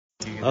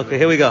Okay,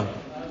 here we go.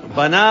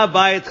 Bana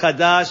bayit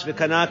chadash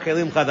v'kana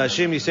kelim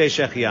chadashim, you say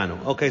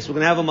shechianu. Okay, so we're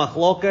going to have a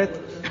machloket.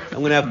 I'm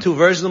going to have two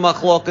versions of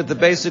machloket. The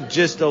basic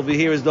gist over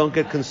here is don't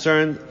get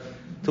concerned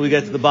till we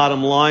get to the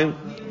bottom line.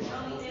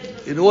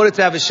 In order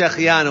to have a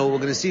shechianu, we're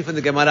going to see from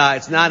the Gemara,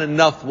 it's not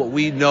enough what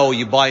we know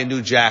you buy a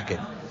new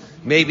jacket.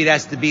 Maybe it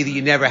has to be that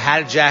you never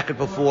had a jacket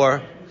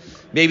before.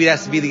 Maybe it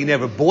has to be that you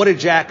never bought a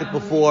jacket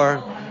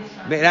before.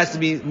 It has to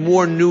be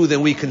more new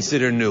than we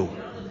consider new.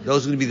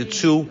 Those are going to be the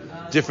two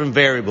different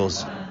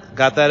variables.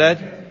 Got that,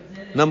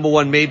 Ed? Number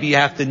one, maybe you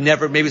have to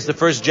maybe it's the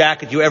first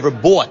jacket you ever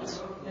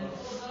bought.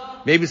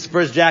 Maybe it's the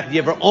first jacket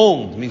you ever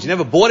owned. It means you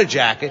never bought a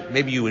jacket.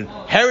 Maybe you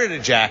inherited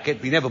a jacket,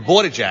 but you never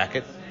bought a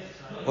jacket.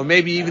 Or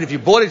maybe even if you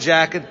bought a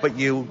jacket, but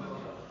you're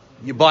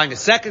buying a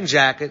second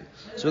jacket.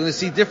 So we're going to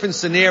see different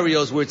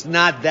scenarios where it's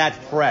not that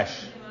fresh.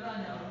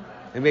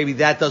 And maybe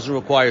that doesn't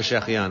require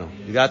shechianu.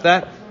 You got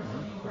that?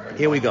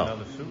 Here we go.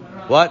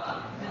 What?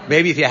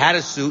 Maybe if you had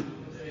a suit,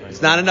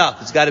 it's not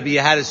enough. It's got to be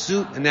you had a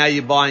suit and now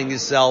you're buying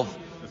yourself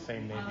the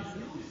same Navy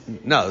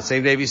suit. No, the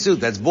same Navy suit.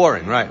 That's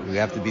boring, right? We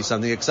have to be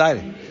something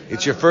exciting.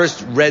 It's your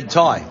first red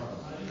tie.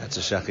 That's a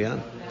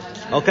shechianu.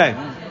 Okay.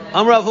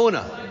 Rav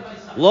Huna.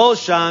 Lo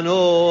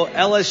shanu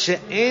ela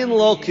she'en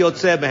lo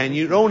kiyotze behen.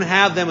 You don't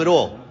have them at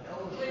all.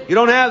 You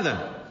don't have them.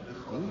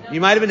 You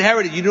might have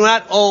inherited. You do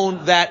not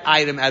own that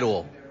item at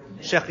all.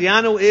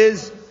 Shechianu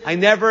is, I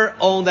never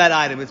owned that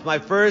item. It's my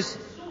first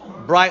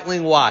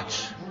Breitling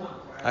watch.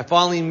 I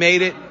finally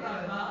made it.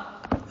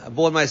 I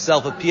bought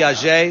myself a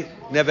Piaget.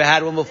 Never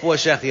had one before,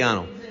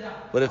 shechianu.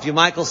 But if you're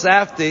Michael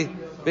Safdie,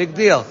 big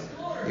deal.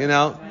 You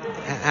know,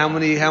 how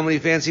many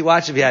fancy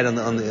watches have you had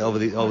over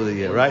the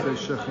year, right?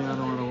 Shechianu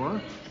on a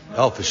watch?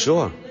 Oh, for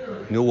sure.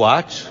 New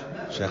watch,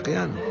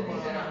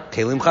 shechianu.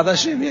 Kelim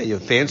chadashim, yeah, your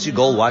fancy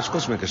gold watch, of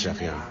course, make a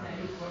shechianu.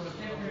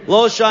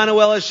 Lo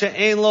shanu ela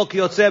she'en lo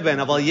kiyotze ben,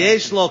 aval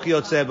yesh lo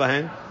kiyotze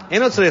ben,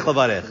 eno tzarich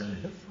levarech.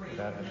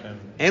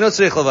 Eno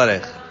tzarich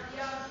levarech.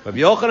 Rabbi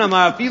Yochanan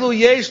amar, afilu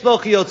yesh lo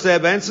kiyotze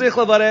ben, tzarich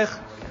levarech.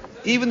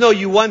 Even though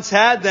you once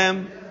had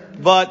them,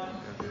 but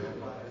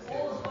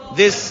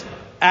this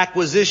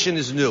acquisition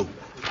is new.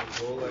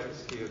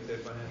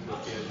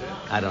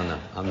 I don't know.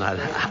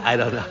 I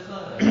don't know.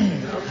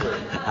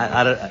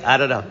 I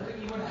don't know.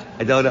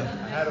 I don't know.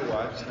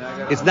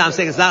 It's not. I'm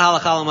saying it's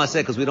not halakha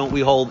l'maseh because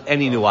we hold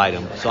any new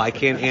item, so I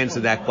can't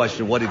answer that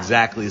question. What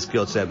exactly is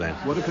kiyotze ben?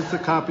 What if it's a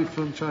copy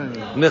from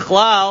China?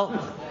 Michlal,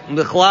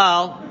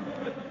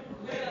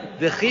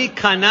 v'chi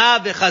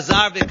kana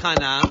v'chazar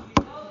v'kana.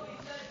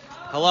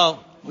 Hello,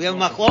 we have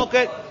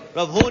machloket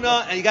Rav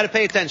Huna, and you got to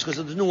pay attention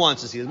because there's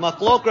nuances here.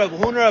 Machloket Rav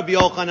Huna Rabbi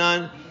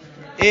Yochanan.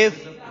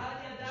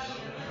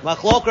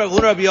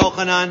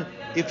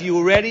 If you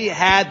already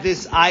had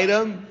this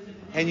item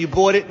and you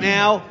bought it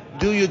now,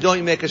 don't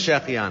you make a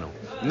shechianu?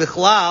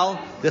 Michlal,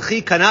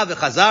 v'chi kana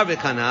v'chazar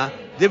v'kana,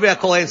 divrei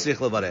hakol ein tzarich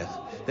levarech.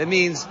 That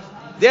means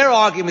their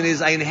argument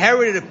is I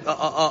inherited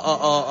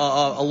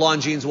a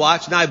Longines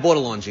watch, now I bought a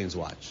Longines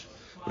watch.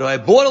 But if I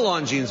bought a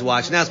Longines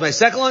watch, now it's my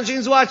second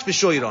Longines watch, for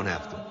sure you don't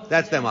have to.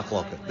 That's their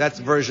machloket. That's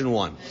version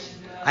one.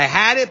 I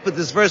had it,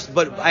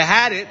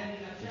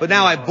 but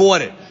now I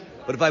bought it.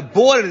 But if I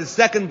bought it in the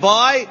second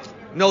buy,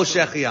 no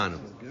shechianu.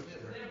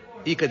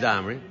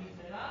 Ikadamri.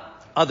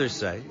 Others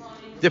say,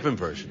 different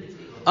version.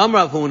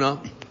 Rav Huna,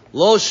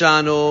 lo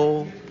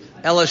shanu,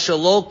 ela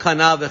shelo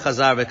kana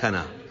v'chazar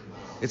v'kana.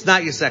 It's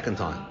not your second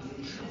time.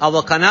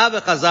 Aval kana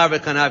v'chazar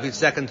v'kana, if it's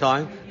second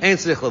time, ain't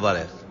tzarich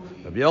levarech.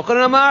 Rabbi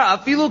Yochanan amar,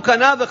 afilu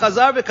kana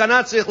v'chazar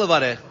v'kana tzarich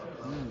levarech.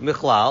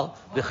 Michlal,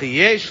 v'chi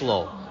yesh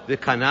lo,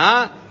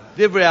 v'kana,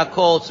 divrei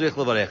hakol tzarich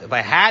levarech. If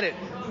I had it,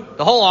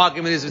 the whole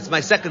argument is it's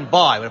my second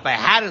buy. But if I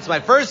had it, it's my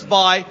first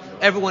buy,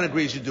 everyone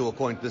agrees you do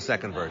according to the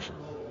second version.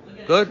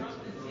 Good?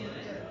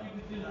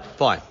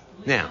 Fine.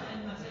 Now,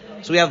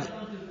 so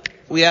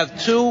we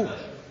have two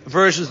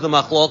versions of the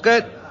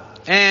machloket,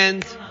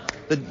 and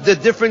the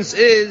difference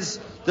is,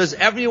 does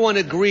everyone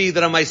agree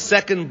that on my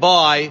second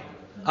buy,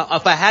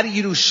 if I had a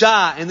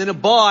Yerusha and then a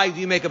buy,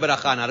 do you make a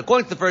beracha? Now,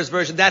 according to the first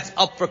version, that's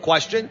up for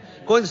question.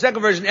 According to the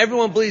second version,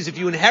 everyone believes if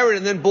you inherit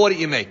and then bought it,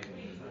 you make.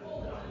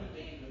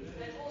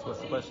 So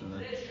what's the question then?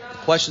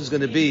 The question is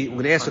going to be, we're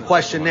going to ask a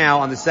question now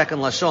on the second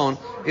Lashon.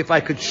 If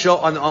I could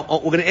show, we're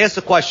going to ask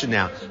a question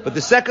now. But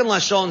the second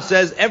Lashon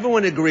says,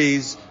 everyone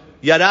agrees,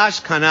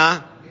 Yarash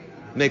Kana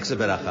makes a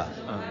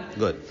beracha.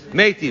 Good.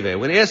 Meitive. We're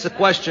going to ask the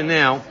question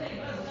now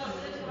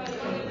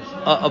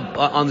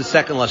on the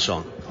second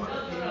Lashon.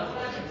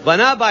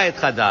 Bana bayit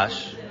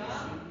chadash,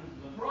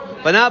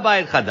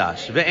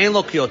 ve'en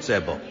lo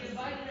kiyotze bo.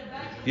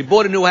 You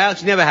bought a new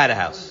house, you never had a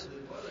house.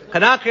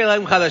 Kana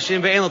kelim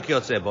chadashim, ve'en lo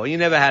kiyotze bo. You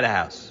never had a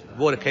house. You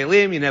bought a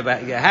kelim, you never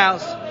had a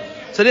house.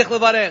 Tzarich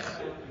levarech.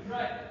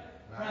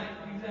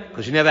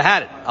 Because you never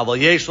had it. Aval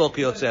yesh lo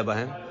kiyotze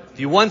bohen. If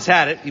you once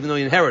had it, even though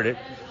you inherited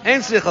it,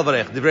 ein tzarich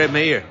levarech. Divrei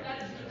Meir.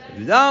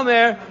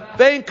 Yudamer,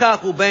 bein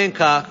kach u'bein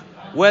kach.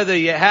 Whether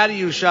you had a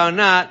Yerusha or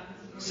not,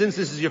 since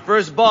this is your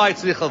first buy,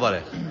 tzarich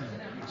levarech.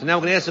 So now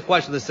we're going to ask the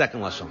question of the second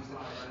Lashon.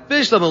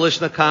 Bishla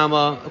Melishna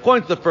Kama,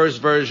 according to the first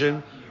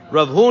version,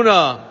 Rav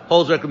Huna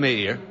holds like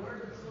Meir.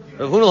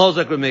 Rav Huna holds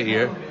like Rav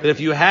Meir, that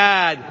if you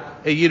had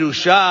a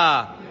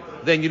Yerusha,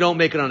 then you don't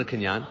make it on a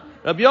Kinyan.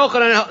 Rabbi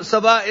Yochanan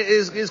Saba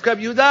is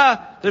Rabbi Yehuda,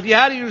 that if you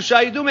had a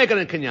Yerusha, you do make it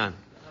on a Kinyan.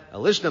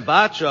 Alishna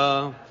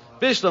Batra,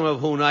 Bishlam Rav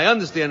Huna, I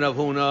understand Rav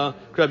Huna,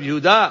 Rabbi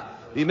Yehuda,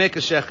 you make a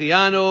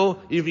Shechianu,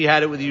 even if you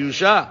had it with the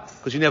Yerusha,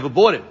 because you never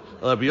bought it.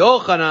 Rabbi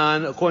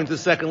Yochanan, according to the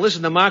second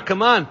listen, the Mar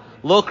Kaman,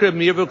 Lo Kreb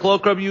Meir v'Klo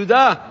Kreb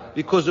Yehuda,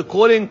 because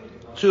according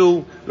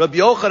to Rabbi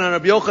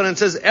Yochanan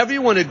says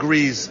everyone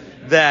agrees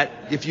that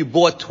if you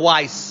bought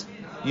twice,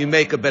 you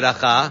make a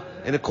beracha.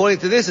 And according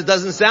to this, it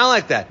doesn't sound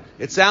like that.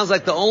 It sounds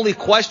like the only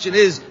question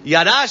is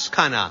Yarash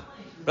Kana.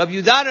 Rabbi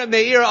Yehuda and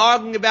Meir are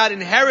arguing about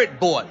inherit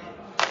bought.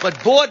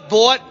 But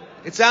bought,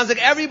 it sounds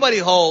like everybody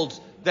holds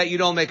that you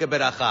don't make a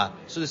beracha.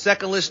 So the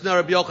second listener,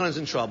 Rabbi Yochanan, is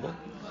in trouble.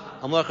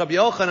 Amar Rabbi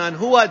Yochanan,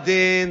 Hu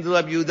adin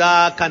Rabbi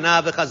Yehuda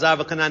kana v'chazar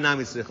v'kana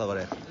nami tzrich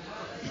lavarech.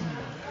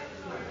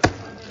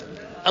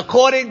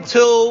 According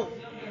to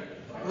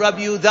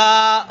Rabbi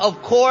Yehuda,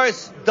 of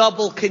course,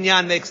 double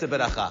kinyan makes a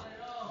beracha.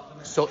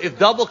 So if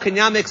double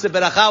kinyan makes a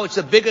beracha, which is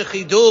a bigger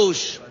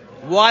chidush,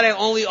 why do I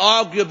only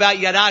argue about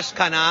yarash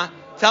kana?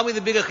 Tell me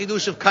the bigger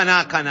chidush of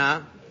kana.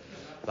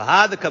 I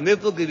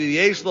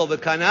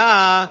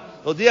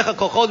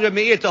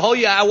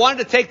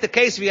wanted to take the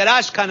case of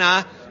yarash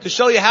kana to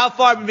show you how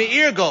far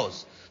Meir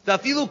goes. You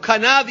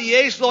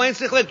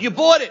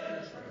bought it.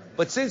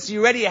 But since you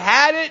already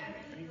had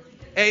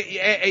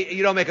it,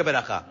 you don't make a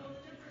beracha.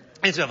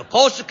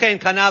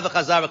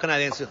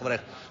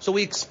 So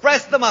we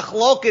expressed the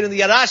machloket in the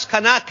Yarash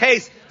Kana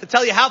case to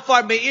tell you how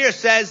far Meir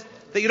says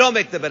that you don't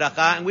make the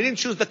beracha, and we didn't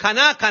choose the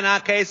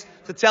Kana case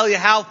to tell you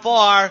how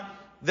far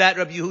that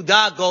Rabbi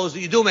Yehuda goes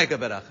that you do make a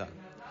beracha.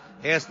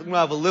 Why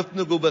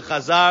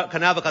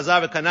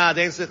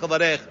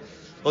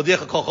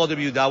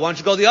don't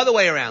you go the other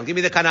way around? Give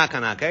me the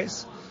Kana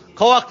case.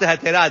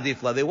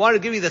 They want to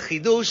give you the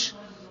chidush,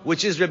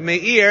 which is Reb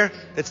Meir,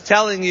 that's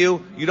telling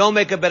you don't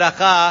make a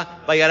beracha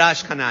by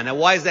Yarash Kana. Now,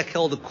 why is that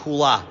called a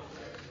kula?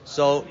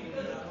 So,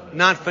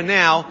 not for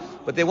now,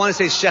 but they want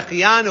to say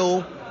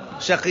Shechianu,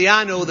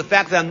 the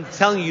fact that I'm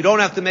telling you don't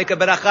have to make a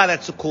beracha,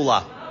 that's a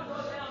kula.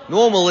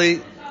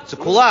 Normally, it's a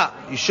kula.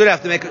 You should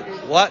have to make it.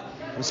 What?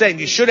 I'm saying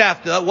you should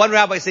have to. One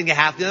rabbi is saying you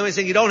have to, the other one is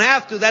saying you don't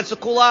have to, that's a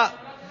kula.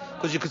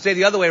 Because you could say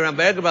the other way around,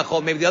 maybe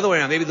the other way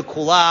around, maybe the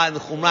kula and the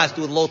chumrah has to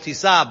do with lo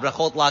tisab,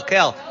 brachot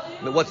lakel.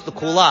 But what's the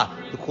kula?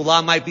 The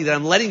kula might be that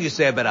I'm letting you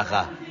say a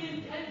beracha.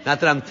 Not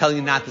that I'm telling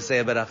you not to say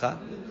a beracha.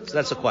 So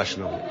that's a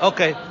question over here.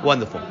 Okay,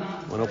 wonderful.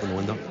 Want to open the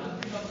window?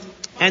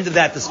 End of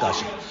that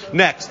discussion.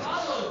 Next.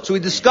 So we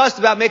discussed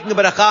about making a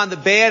beracha on the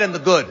bad and the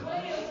good.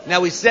 Now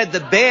we said the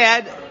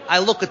bad, I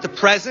look at the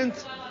present,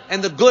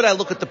 and the good, I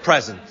look at the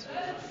present.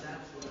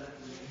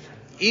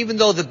 Even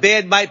though the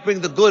bad might bring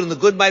the good and the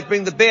good might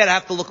bring the bad, I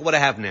have to look at what I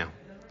have now.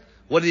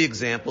 What are the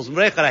examples? Could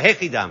go on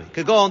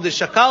the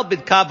Shakal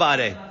bid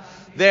Kabare.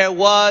 There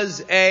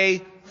was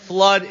a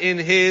flood in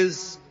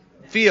his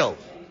field.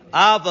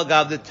 That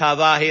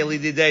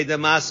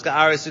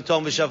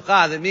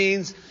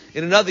means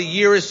in another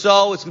year or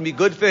so, it's going to be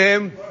good for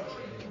him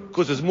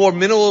because there's more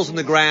minerals in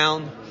the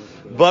ground.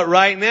 But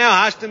right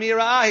now,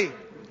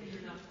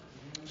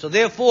 so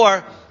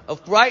therefore,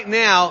 right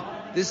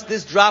now,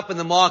 this drop in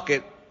the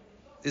market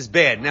is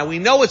bad. Now we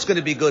know it's going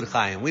to be good,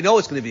 Chaim. We know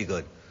it's going to be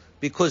good.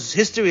 Because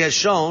history has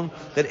shown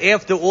that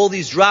after all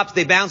these drops,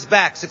 they bounce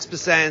back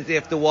 6%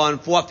 after one,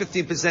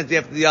 15%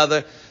 after the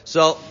other.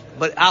 So,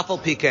 but Afal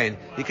Pikain.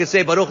 You could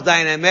say Baruch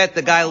Dayan Emet,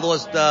 the guy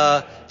lost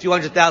a few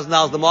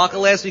 $100,000 the market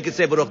last week. You could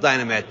say Baruch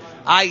Dayan Emet.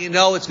 You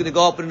know it's going to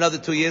go up in another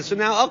 2 years from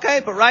now. Okay,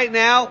 but right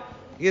now,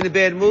 you're in a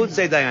bad mood,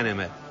 say Dayan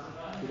Emet.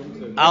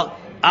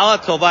 Ala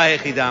Tovah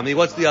Hechidami.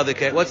 What's the other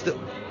case?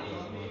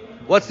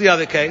 What's the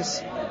other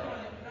case?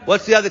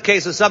 What's the other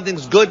case? If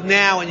something's good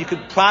now and you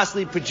could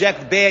possibly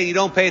project bad, you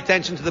don't pay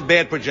attention to the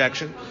bad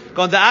projection.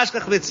 Go on the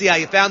Ashkach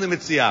Mitziyah, you found the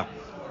Mitziyah.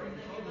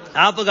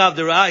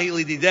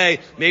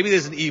 Maybe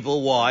there's an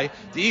evil. Why?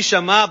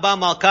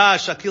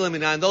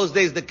 In those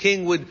days the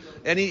king would,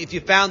 if you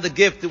found the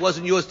gift, it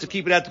wasn't yours to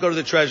keep it, had to go to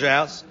the treasure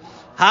house.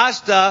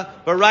 Hashta,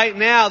 but right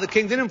now the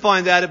king didn't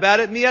find out about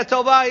it.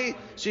 Miyatovai.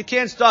 So you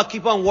can't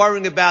keep on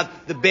worrying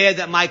about the bad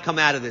that might come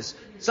out of this.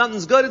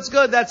 Something's good, it's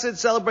good, that's it,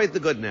 celebrate the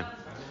good now.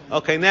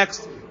 Okay,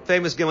 next.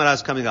 Famous Gemara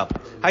is coming up.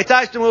 I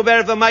want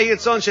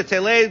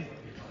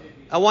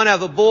to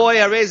have a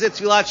boy. I raise it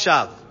tfilat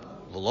shav.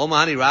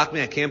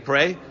 I can't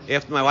pray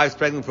after my wife's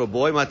pregnant for a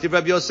boy. Mativ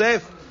Rabbi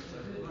Yosef.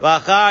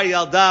 V'achar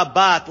yalda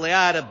bat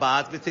le'ada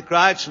bat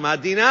v'tikra et shema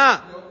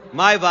dina.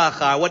 My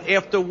v'achar. What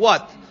after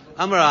what?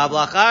 Amra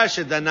v'achar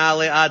shedana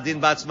le'adin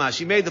batzma.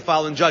 She made the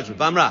following judgment.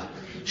 V'amra.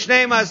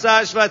 Shnei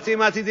masar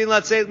shvatim atidin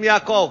latzeit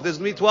miYakov. There's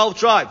going to be 12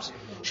 tribes.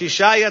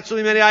 Shisha yatzu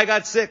mimeni. I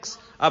got 6.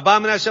 4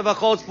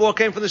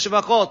 came from the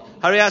Shavachot.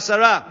 Hari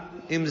Asara.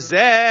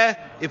 Imzeh,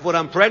 if what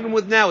I'm pregnant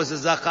with now is a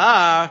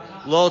Zachar,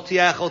 lo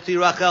tiachoti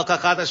Rachel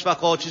kachat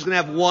Shvachot, she's going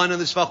to have 1 and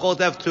the Shvachot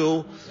have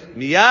 2.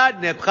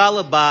 Miyad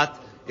nepcha lebat,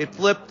 it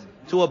flipped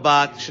to a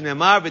bat.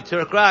 Shnemar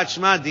v'tirkrat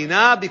shma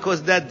Dina,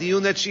 because that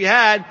diyun that she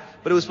had,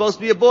 but it was supposed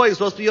to be a boy, it was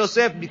supposed to be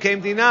Yosef, it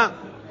became Dina.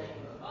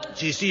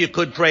 So you see, you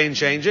could pray and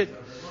change it.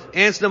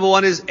 Answer number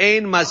one is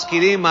Ein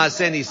Maskirim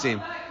Ma'aseh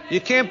Nisim.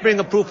 You can't bring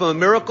a proof of a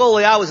miracle.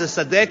 Leah was a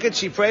tzaddiket.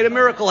 She prayed, a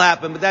miracle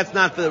happened, but that's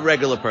not for the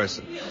regular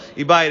person.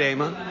 Ibayit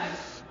Ema.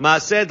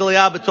 Ma'aseh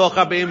Leah b'toch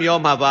 40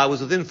 yom hava. It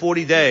was within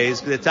 40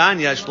 days.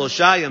 K'detanya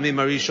shlosha yamim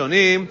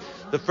harishonim.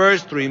 The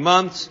first 3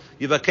 months.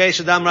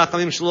 Yivakesh adam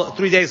rachamim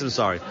 3 days. I'm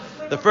sorry.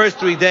 The first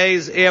 3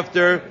 days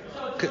after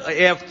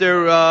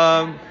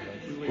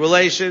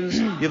relations.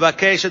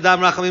 Yivakesh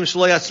adam rachamim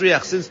shlo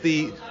yasriach. Since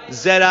the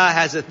zera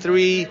has a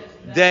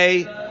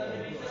 3-day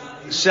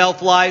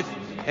shelf life,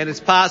 and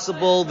it's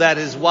possible that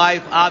his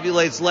wife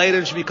ovulates later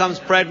and she becomes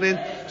pregnant,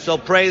 so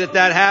pray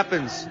that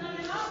happens.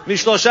 From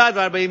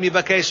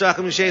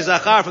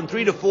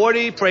 3 to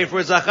 40, pray for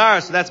a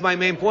zachar. So that's my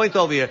main point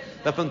over here.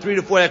 That from 3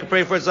 to 40, I can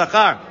pray for a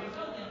zachar.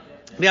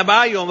 From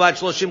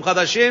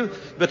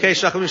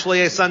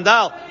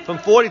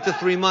 40 to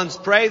 3 months,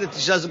 pray that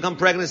she doesn't become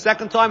pregnant a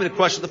second time and it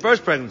crushes the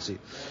first pregnancy.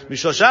 It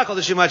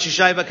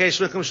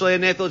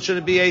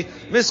shouldn't be a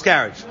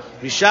miscarriage.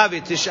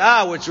 Mishavi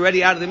Tisha, where it's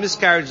already out of the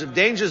miscarriage of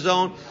danger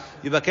zone,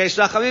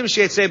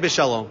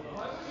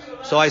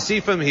 so I see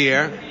from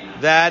here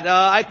that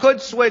I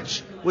could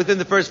switch within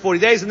the first 40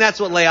 days, and that's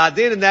what Leah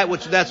did, and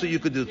that's what you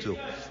could do too.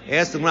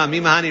 Ask the Gemara,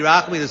 Mimahani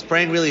Rachmi, does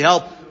praying really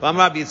help?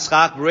 Rabbi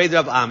Yitzchak, Bered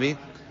Rav Ami,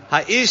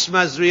 Ha'ish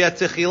Mazriya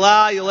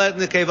Techila Yolet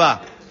Nekeva.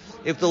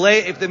 If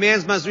the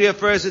man's Mazriya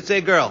first, it's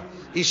a girl.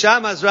 Isha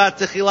Mazriya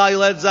Techila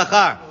Yolet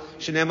Zachar.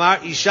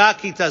 Shenemar Isha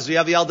Ki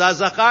Tazriya V'Yalda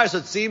Zachar. So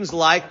it seems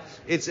like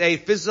it's a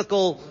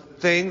physical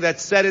thing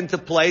that's set into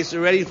place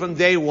already from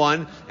day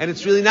one, and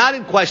it's really not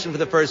in question for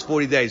the first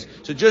 40 days.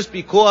 So just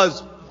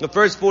because the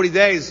first 40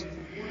 days,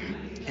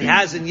 it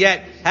hasn't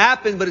yet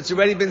happened, but it's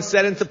already been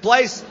set into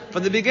place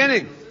from the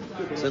beginning.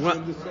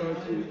 So,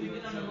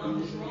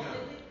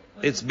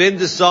 it's been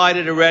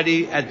decided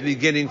already at the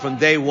beginning from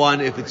day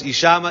one. If it's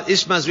Ish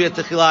Mazriya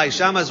Techila,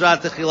 Isha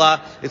Mazriya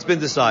Techila, it's been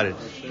decided.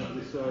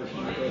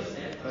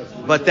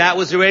 But that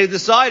was already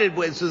decided.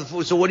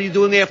 So what are you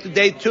doing after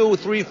day 2,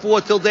 3,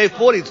 4 till day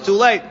 40? It's too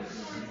late.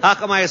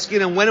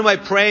 And when am I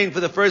praying for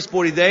the first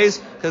 40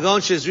 days?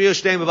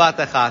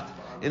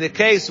 In a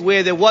case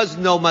where there was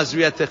no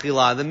Mazriya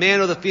Techila, the man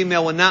or the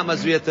female were not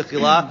Mazriya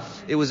Techila,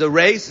 it was a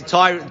race, a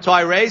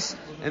tie race,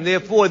 and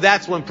therefore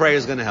that's when prayer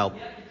is going to help.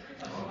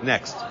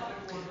 Next.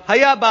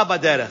 Haya Baba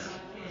Derech.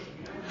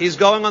 He's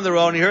going on the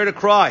road and he heard a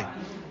cry.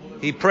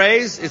 He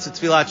prays, it's a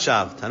Tfilat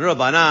Shav. Tanur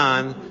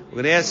Banan,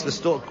 we're going to ask a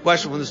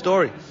question from the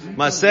story.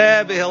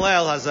 Maseh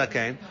b'Hillel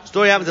HaZaken.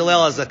 Story happened to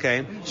Hillel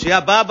HaZaken.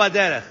 Shia Baba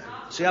Derech.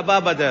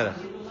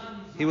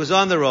 He was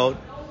on the road.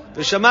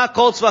 V'shama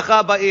kol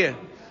tzvacha ba'ir.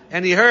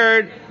 And he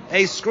heard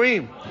a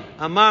scream.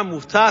 Amar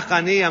muftach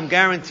ani, I'm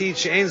guaranteed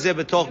she'en zeh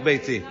b'toch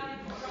beiti.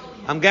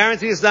 I'm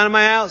guaranteed it's not in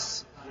my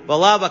house.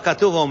 V'alav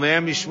ha'katuv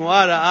omer,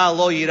 mishmu'a ra'a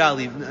lo yira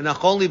li.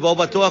 Nachon li bo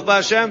b'toch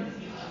b'Hashem.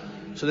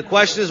 So the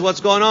question is, what's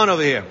going on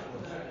over here?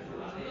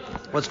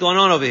 What's going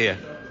on over here?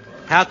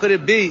 How could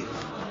it be?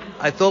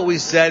 I thought we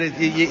said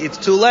it's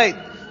too late.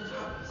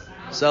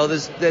 So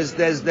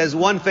there's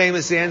one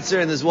famous answer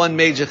and there's one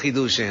major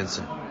chidush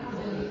answer.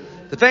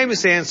 The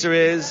famous answer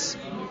is,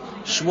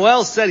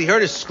 Shmuel said he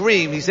heard a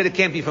scream. He said it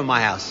can't be from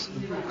my house.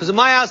 Because in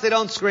my house they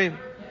don't scream.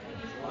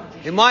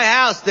 In my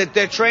house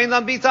they're trained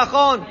on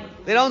bitachon.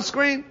 They don't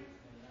scream.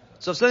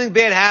 So if something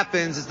bad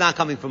happens, it's not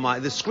coming from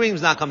the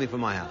scream's not coming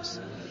from my house.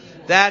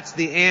 That's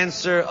the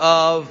answer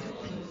of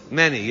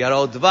many.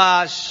 Yarod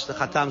Dvash, the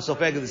Chatam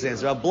Sofeg of this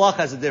answer. Rav Bloch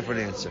has a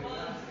different answer.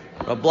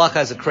 Rav Bloch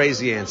has a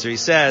crazy answer. He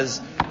says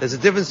there's a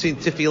difference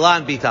between tefillah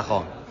and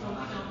bitachon.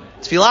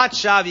 Tfilat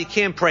shav, you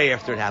can't pray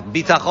after it happened.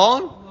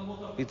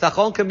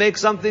 Bitachon can make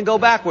something go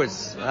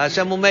backwards.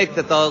 Hashem will make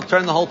that they'll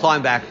turn the whole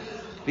time back.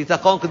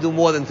 Bitachon can do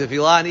more than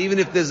tefillah, and even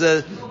if there's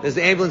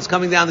the ambulance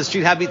coming down the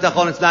street, have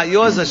bitachon, it's not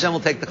yours, Hashem will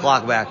take the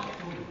clock back.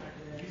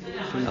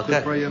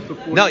 Okay?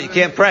 No, you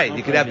can't pray.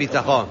 You could have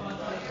bitachon.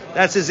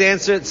 That's his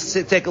answer.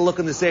 Take a look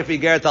in the Sefer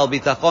Yigeret al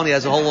Bitachon. He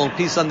has a whole long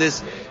piece on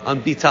this,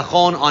 on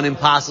bitachon, on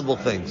impossible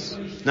things.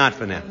 Not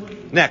for now.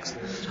 Next.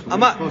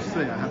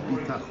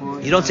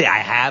 You don't say I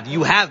have.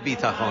 You have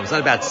bitachon. It's not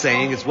about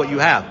saying. It's what you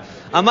have.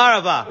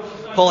 Amarava.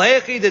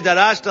 Kolhechi de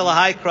darashta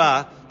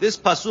lahaikra. This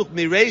pasuk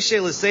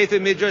mireishe l'sefer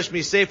midrash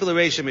misefer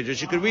l'reishe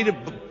midrash. You could read it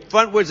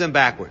frontwards and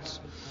backwards.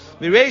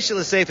 Mireishe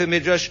l'sefer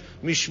midrash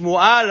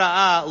mishmu'a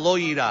ra'a lo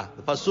yira.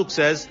 The pasuk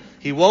says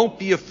he won't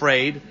be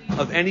afraid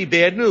of any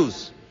bad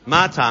news.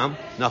 Matam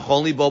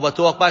nachon li bo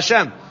batuach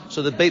b'Hashem.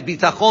 So the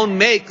bitachon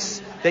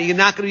makes that you're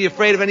not going to be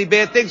afraid of any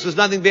bad things because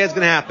nothing bad's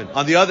going to happen.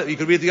 On the other, you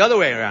could read it the other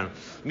way around.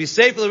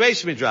 Misayf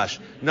l'reish midrash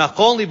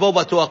nachon li bo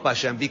batuach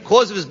b'Hashem.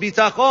 Because of his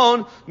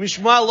bitachon,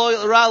 mishma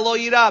lo ra lo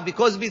yira.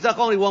 Because of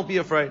bitachon, he won't be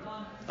afraid.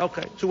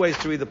 Okay, 2 ways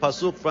to read the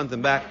pasuk, front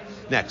and back.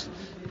 Next,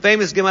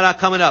 famous Gemara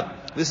coming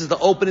up. This is the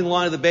opening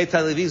line of the Beit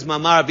HaLevi's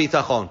Mamar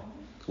Bitachon,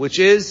 which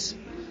is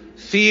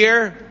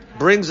fear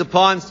brings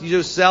upon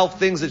yourself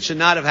things that should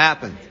not have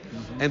happened,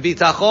 and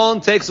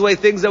bitachon takes away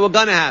things that were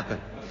going to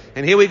happen.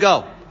 And here we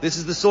go. This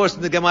is the source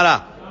in the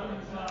Gemara.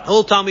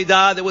 Old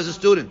Talmidah, there was a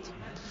student.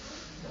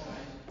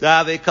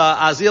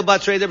 Azil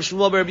Batre Reb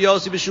Shmuel Reb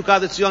Yossi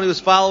B'Shukat Tzion. He was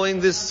following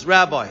this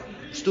rabbi,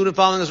 student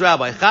following this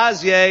rabbi.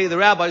 Chazye, the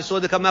rabbi, saw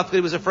the Kamafka, he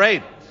was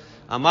afraid.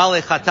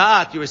 Amale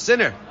Chatat, you're a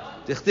sinner.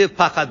 Dichtiv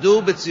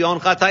Pachadu B'Tzion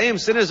Chataim,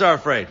 sinners are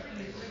afraid.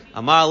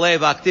 Amar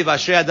Lev Aktiv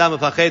Ashrei Adam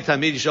V'Pached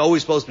Tamid, you're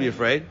always supposed to be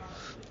afraid.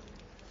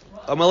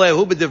 Amar Lev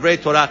Hu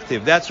B'Divrei Torah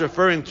Aktiv, that's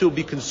referring to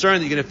be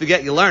concerned that you're going to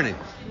forget your learning.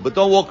 But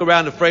don't walk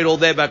around afraid all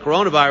day about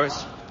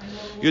coronavirus.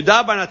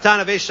 Yudab Bar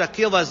Natan Avei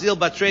Shakil Vazil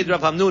Batre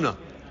Rav Hamnuna.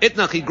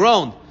 Itnach, he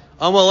groaned.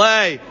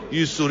 Amalei,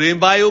 Yusurim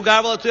Bayu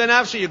Garvel to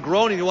Nafshi, you're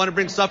groaning, you want to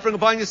bring suffering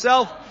upon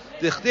yourself?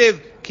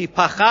 Dichtiv, Ki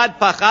Pachad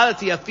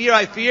Pachadati, a fear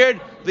I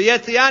feared,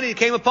 V'yetiani,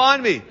 came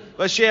upon me.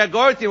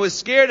 V'she'agorti, was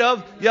scared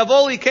of,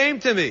 Yavoli came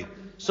to me.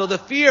 So the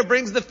fear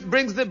brings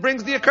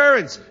the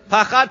occurrence.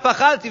 Pachad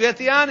Pachadati,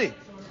 V'yetiani.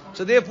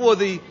 So therefore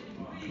the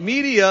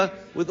media,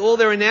 with all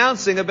their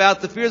announcing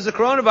about the fears of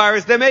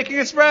coronavirus, they're making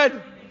it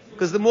spread.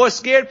 Because the more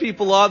scared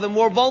people are, the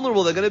more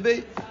vulnerable they're going to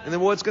be. And the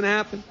more it's going to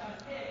happen.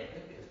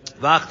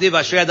 You're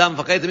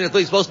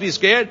supposed to be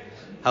scared?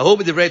 The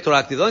only thing you're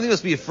supposed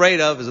to be afraid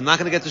of is I'm not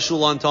going to get to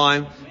shul on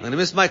time, I'm going to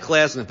miss my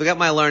class, I'm going to forget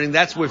my learning.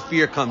 That's where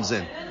fear comes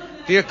in.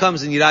 Fear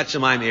comes in Yirat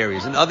Shamayim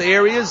areas. In other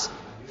areas,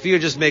 fear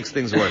just makes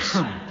things worse.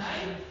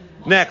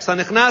 Next,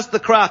 Hanichnas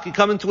the Krak, you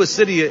come into a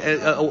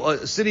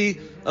city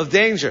of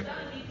danger.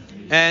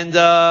 And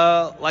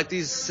like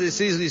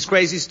these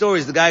crazy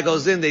stories, the guy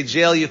goes in, they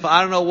jail you for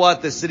I don't know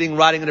what, they're sitting,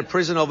 rotting in a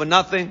prison over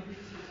nothing.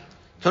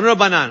 Tanur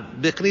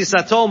Banan,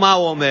 B'knisato ma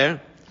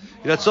omer,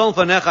 bring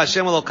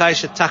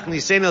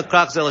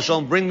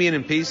me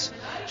in peace.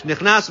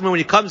 When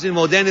he comes in,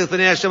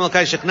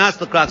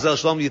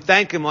 you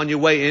thank him on your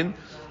way in.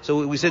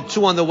 So we said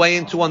 2 on the way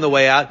in, 2 on the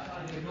way out.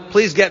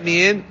 Please get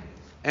me in,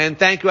 and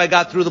thank you, I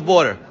got through the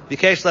border.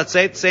 Bikesh, let's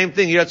say it, same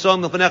thing. Get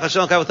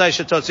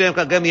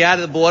me out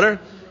of the border.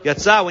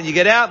 When you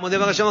get out,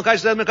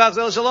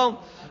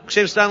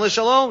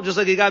 just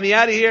like you got me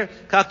out of here,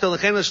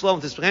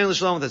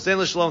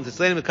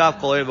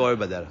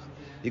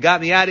 you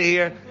got me out of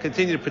here.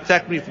 Continue to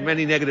protect me from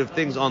any negative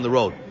things on the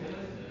road.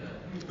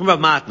 Rav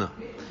Matna.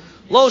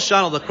 Lo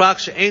shanal the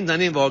kraksha ain't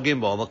danim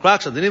v'orgimbo. The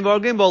kraksha danim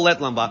v'orgimbo let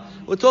lamba.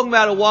 We're talking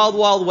about a wild,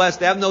 wild west.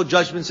 They have no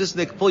judgment system.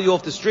 They can pull you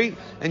off the street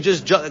and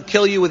just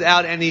kill you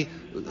without any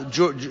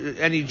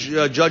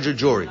judge or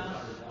jury.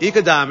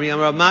 Ikadamri,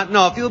 Rav Matna.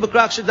 No, if you look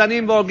at kraksha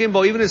danim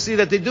v'orgimbo, even to see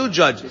that they do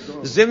judge.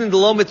 Zimnin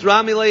delo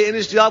mitrami le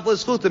inish dialpal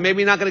eschuta.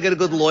 Maybe you're not going to get a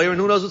good lawyer, and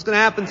who knows what's going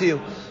to happen to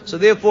you. So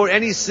therefore,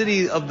 any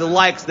city of the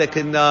likes that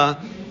can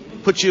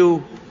put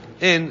you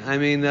in,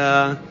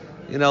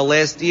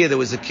 last year there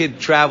was a kid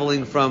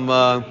traveling from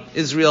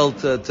Israel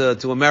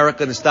to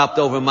America and stopped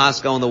over in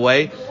Moscow on the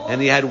way,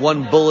 and he had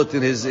 1 bullet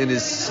in his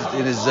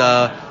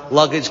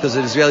luggage because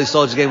an Israeli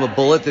soldier gave him a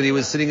bullet, and he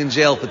was sitting in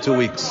jail for 2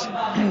 weeks.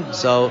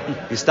 So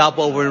you stop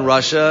over in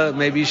Russia,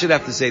 maybe you should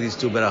have to say these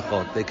 2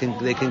 berachot. They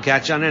can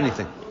catch on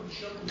anything.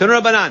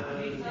 Tanur Banan.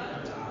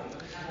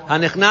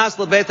 Hanichnas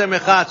lebeit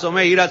ha-merchatz,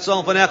 omer, yirat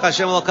tzon fanecha,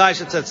 Hashem Elokai,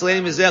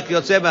 shetzatzeleni mizeh ki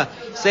yotzeh,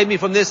 save me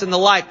from this and the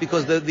like,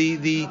 because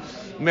the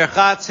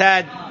merchatz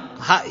had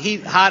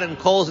hot and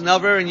coals and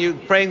other, and you're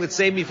praying that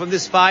save me from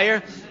this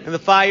fire, and the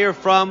fire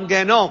from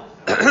Gehenom.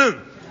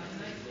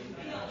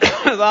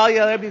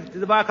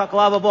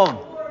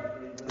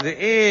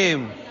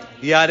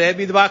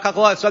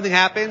 If something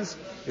happens,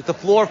 if the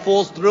floor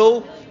falls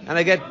through, and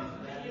I get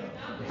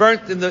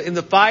burnt in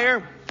the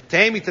fire,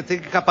 tehemi to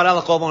take a kapara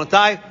l'chol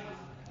vonotai,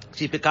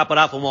 keep a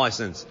kapara for all my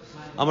sins.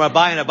 Amar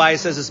Abai, and Abai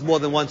says it's more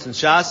than once in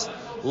Shas.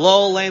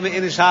 Lo lema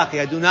inish haki.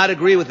 I do not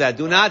agree with that.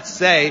 Do not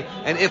say,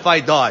 and if I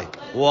die.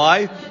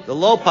 Why? The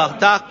lo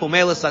partach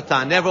pomela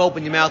satan. Never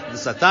open your mouth to the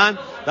satan.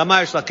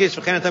 Damar shlakish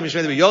v'chenatam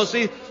yishvei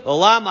Yossi.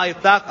 Olam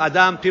ayftach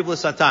adam pivla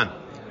satan.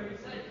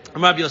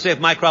 Amar Rabbi Yosef,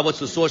 my crowd, what's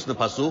the source in the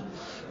pasuk?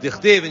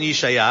 Dichtiv in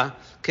Yishaya.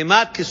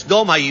 Kemat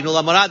kisdom hayinu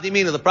lamarat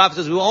diminu. The prophet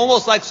says we were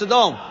almost like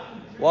Sodom.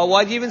 Well,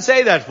 why do you even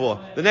say that for?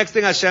 The next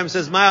thing Hashem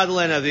says, my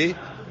adonai navi.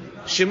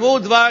 Shimu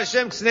dvar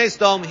Hashem k'snei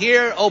Sodom.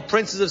 Hear, O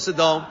princes of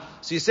Sodom.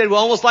 So you said we're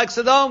almost like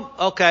Sodom?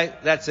 Okay,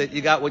 that's it.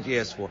 You got what you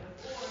asked for.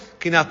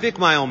 Kinafik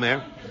my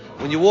omer.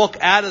 When you walk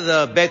out of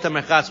the Beit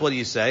HaMerchatz, what do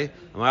you say?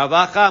 Or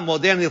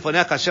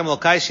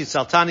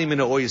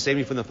you save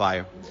me from the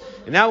fire.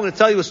 And now I'm going to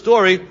tell you a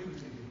story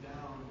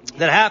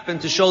that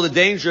happened to show the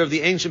danger of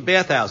the ancient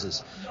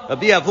bathhouses.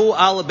 Rabbi Avu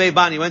al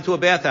Beibani went to a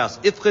bathhouse.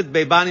 Ifchid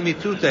Beibani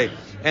mitute.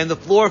 And the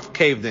floor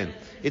caved in.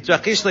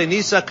 Miraculously,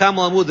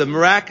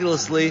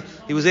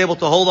 he was able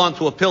to hold on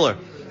to a pillar.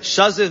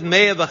 Shaziv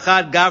Me'ah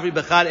B'chad Gavri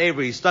B'chad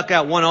Avery. He stuck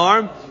out one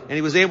arm, and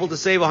he was able to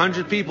save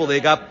 100 people.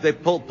 They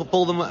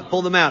pulled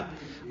them out.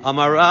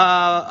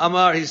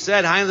 Amar, he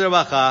said, Hain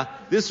Rabacha.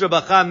 This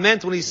Rabacha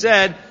meant when he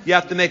said, you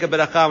have to make a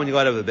beracha when you go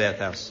out of the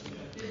bathhouse.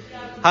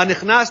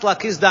 Hanichnas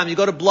lakizdam, you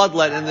go to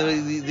bloodlet, and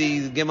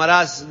the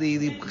Gemaras,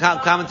 the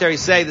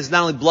commentaries say this is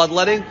not only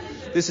bloodletting,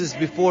 this is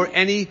before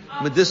any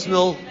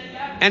medicinal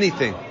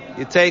anything.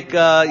 You take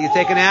an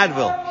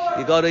Advil.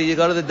 You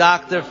go to the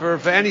doctor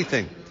for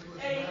anything.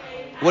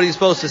 What are you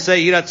supposed to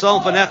say?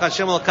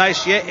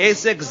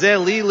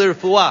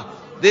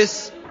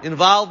 This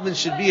involvement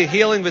should be a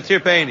healing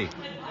v'tirpeini.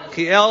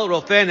 Kiel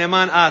Rofe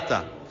Neman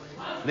Ata.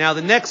 Now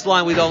the next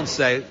line we don't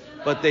say,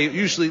 but they're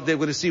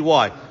going to see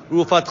why.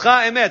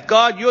 Rufatcha Emet,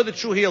 God, you're the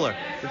true healer.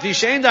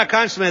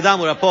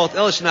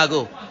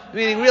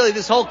 Meaning, really,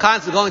 this whole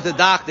concept of going to the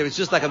doctor, it's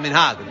just like a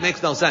minhag. It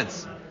makes no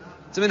sense.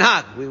 It's a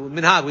minhag.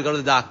 We go to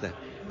the doctor.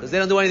 Because they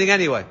don't do anything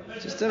anyway.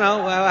 Just,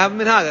 I have a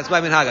minhag. That's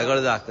my minhag. I go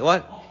to the doctor.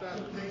 What?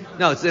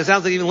 No, it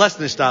sounds like even less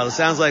than ishtal. It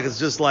sounds like it's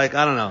just like,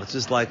 I don't know. It's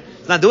just like,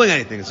 it's not doing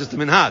anything. It's just a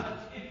minhag.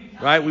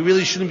 Right? We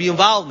really shouldn't be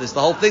involved in this.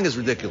 The whole thing is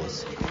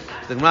ridiculous.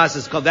 The Gemara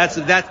says, that's,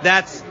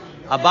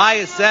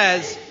 Abaya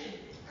says,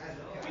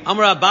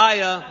 Amar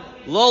Abaya,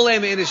 lo le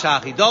me'inish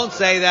hachi. Don't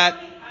say that.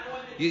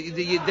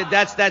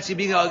 That's you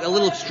being a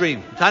little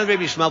extreme.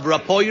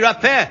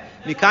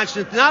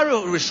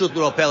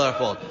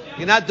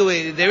 You're not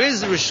doing. There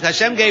is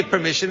Hashem gave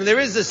permission, and there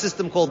is a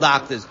system called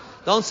doctors.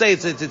 Don't say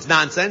it's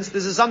nonsense.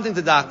 This is something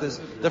to doctors.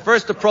 The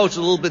first approach is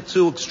a little bit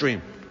too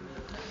extreme.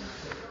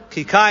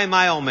 Kikai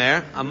my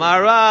omer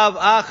amarav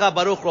acha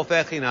baruch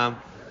rofei chinam.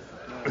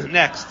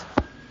 Next,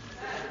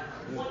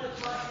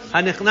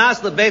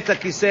 hanichnas lebeit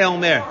hakisei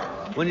omer.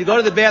 When you go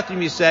to the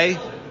bathroom, you say,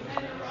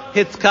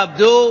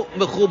 Hitkabdu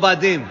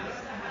mechubadim.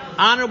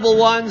 Honorable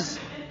ones,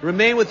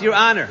 remain with your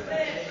honor.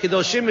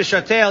 Kidoshim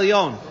mishatei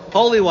elyon.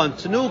 Holy one.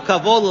 Tenu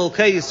kavod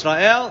l'elkei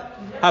Yisrael.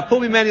 Harpu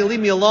mimeni, leave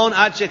me alone.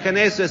 Ad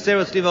shekanesu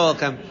eseret tzliva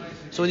olchem.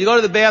 So when you go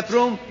to the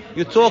bathroom,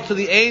 you talk to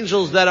the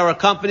angels that are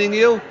accompanying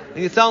you,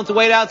 and you tell them to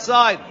wait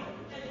outside.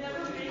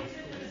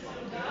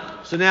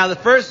 So now the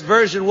first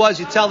version was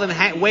you tell them,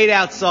 wait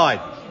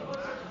outside.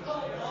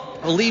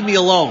 Or leave me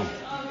alone.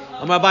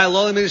 They might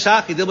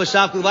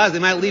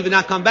leave and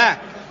not come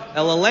back.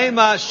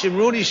 Elalema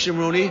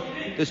Shimruni.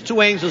 There's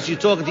two angels. You're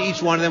talking to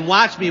each one of them.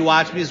 Watch me.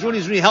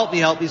 Zruni, help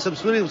me.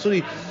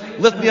 Samsuni,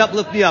 lift me up.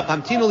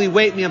 Hamtinuli,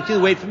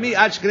 wait for me.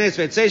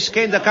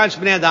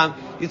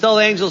 You tell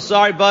the angels,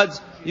 sorry, buds,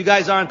 you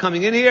guys aren't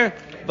coming in here,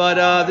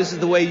 but this is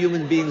the way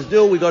human beings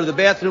do. We go to the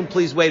bathroom.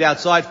 Please wait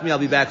outside for me. I'll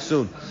be back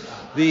soon.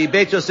 The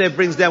Beit Yosef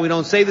brings down, we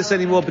don't say this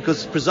anymore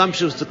because it's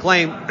presumptuous to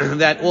claim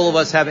that all of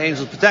us have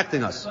angels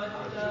protecting us.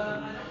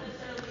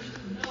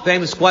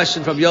 Famous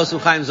question from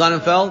Yosef Chaim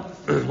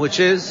Sonnenfeld,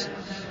 which is,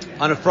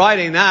 on a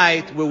Friday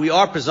night, where we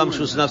are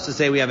presumptuous enough to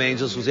say we have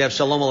angels, because we have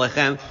Shalom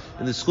Aleichem,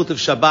 and the Zchut of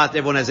Shabbat,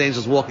 everyone has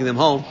angels walking them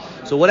home.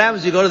 So what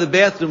happens if you go to the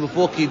bathroom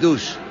before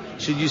Kiddush?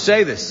 Should you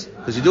say this?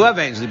 Because you do have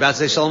angels. You're about to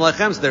say Shalom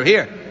Aleichem, so they're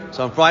here.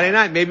 So on Friday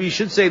night, maybe you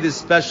should say this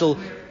special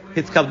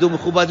Hitkabdu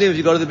Mechubadim if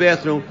you go to the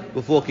bathroom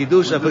before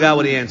Kiddush. I forgot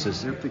what he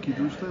answers. After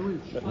Kiddush, they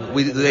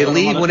leave? They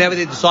leave whenever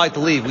they decide to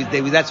leave.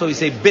 That's why we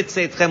say Bit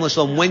Seitchem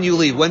L'Shalom. When you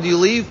leave. When do you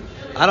leave?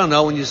 I don't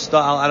know. When you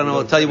start, I don't know.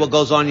 I'll tell you what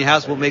goes on in your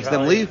house, what makes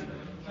them leave.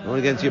 You want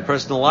to get into your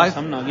personal life?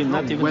 I'm not even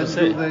when to do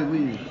say. they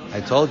leave? I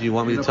told you. You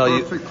want me to tell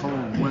you? The perfect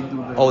home. When do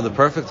they Oh, the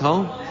perfect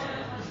home?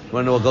 You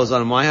want to know what goes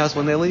on in my house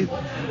when they leave?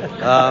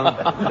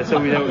 That's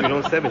why we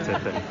don't say it.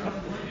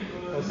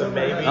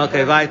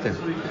 Okay, weiter.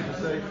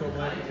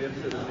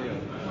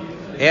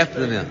 After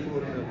the meal.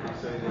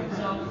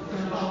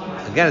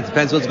 Again, it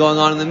depends what's going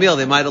on in the meal.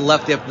 They might have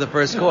left after the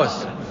first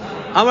course.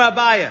 Amar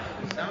Abaya.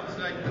 Sounds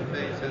like the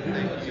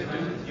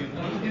you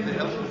need the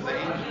help of the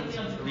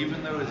angels,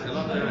 even though it's a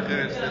lot of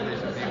regards that they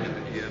should be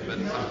with you, but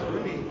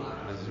Mazruni.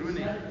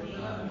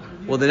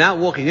 Well, they're not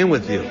walking in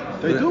with you.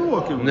 They do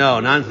walk in. No,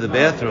 not into the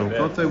bathroom.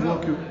 Don't they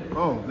walk you?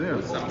 Oh, there.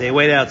 They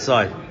wait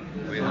outside.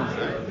 Wait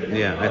outside.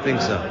 Yeah, I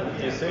think so.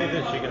 If you say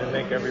this, you're going to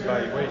make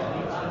everybody wait.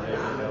 They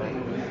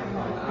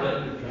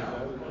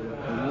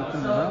walk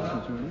in the house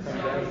with you.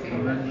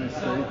 And then they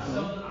say,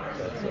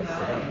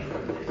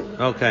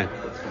 Okay.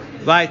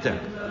 Weiter.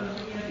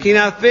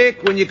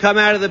 Kinafik, when you come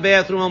out of the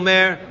bathroom,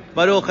 Omer,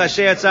 Baruch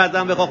Hashem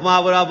Tzadam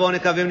B'Chokhmah V'Ravo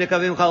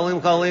Nekavim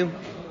Chalim.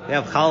 They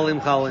have Chalim.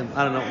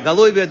 I don't know.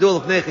 Galui B'Yadu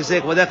L'Fnei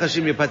Chisei K'vodech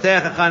Hashem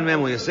Yipatech Echad Mem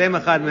U'Yasem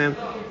Echad Mem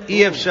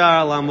Ei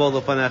Efshar L'Amod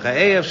L'Fanecha.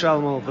 Ei Efshar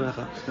L'Amod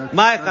L'Fanecha.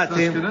 Mai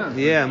Chatim.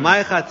 Yeah,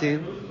 Mai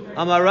Chatim.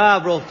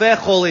 Amarav Rofeh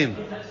Cholim.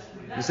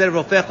 Instead of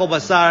Rofeh Chol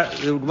Basar,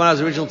 the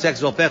Gemara's original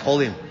text is Rofeh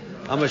Cholim.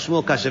 Amar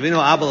Shmuel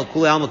Kashavino Abba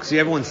L'Kule Alma K'si.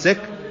 Everyone's sick.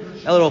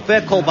 El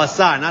Rofeh Kol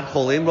Basar, not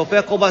Cholim.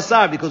 Rofeh Kol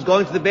Basar, because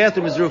going to the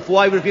bathroom is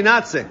refuah even if you're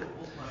not sick.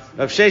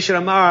 Rav Shesher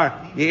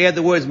Amar, you add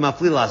the words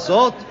Mafli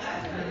Lasot,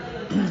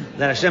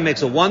 that Hashem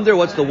makes a wonder.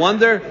 What's the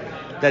wonder?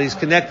 That He's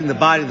connecting the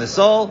body and the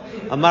soul.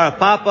 Amar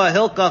Papa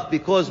Hilkach,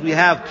 because we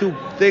have two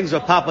things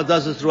Rav Papa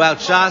does this throughout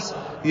Shas.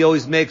 He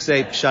always makes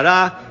a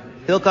pshara.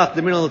 Hilkach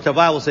the middle of the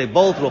Tavai will say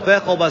both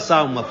Rofeh Kol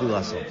Basar and Mafli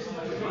Lasot.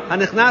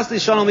 Hanichnas li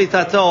Shalom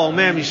Mitato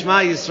Omer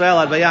Mishma Yisrael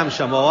Ad Vayam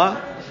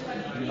Shamoa.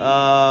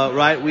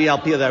 Right, we al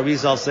pi the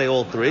Arizal say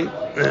all three.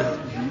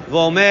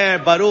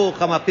 V'omer Baruch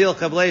Hamapil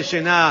Chavlei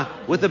Shena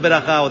with the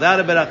beracha, without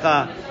a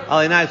beracha.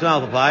 Alinai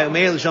Tonal Papai.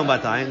 Umeir L'Shalom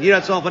Batayin.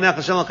 Yirat Tzolom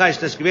Panecha Shalom L'Kaish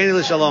Tashkiveni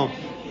L'Shalom.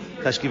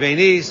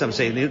 Tashkiveni. Some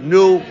say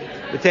new.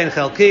 B'tein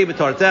Chalki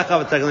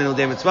B'Tortecha B'Taglin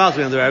L'Dei Mitzvah.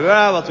 V'Yom D'Rei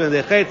V'Yom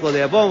D'Rei Chet V'Yom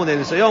D'Rei Avon V'Yom D'Rei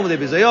Nisayon V'Yom D'Rei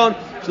Bizayon.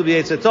 Shlu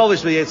B'Yetzer Tov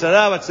V'Yetzer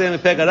Ra V'Tzleim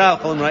V'Peg Ara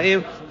V'Cholim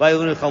Ra'im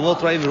V'Yilun V'Chalmot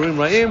Ra'im V'Ruim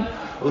Ra'im.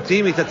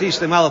 Utim Itatish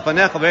L'Mal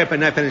L'Panecha V'Er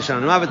Penei Pen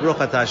Yishan Mavet Baruch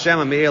Ata Hashem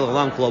Ameir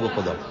L'Olam Kol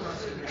B'Chodo.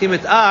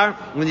 Kimet Ar,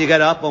 when you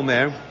get up,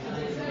 Omer,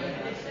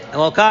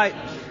 Okay.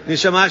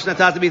 Nishamash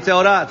natata bi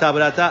teora.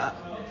 Atabarata.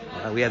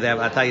 We have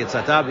ata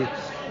yitzatabi.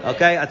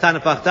 Okay. Ata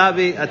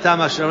nefachtabi. Ata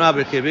mashrama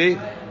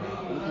b'kibi.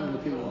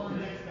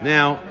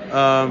 Now,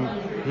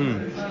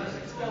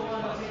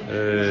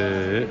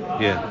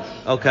 yeah.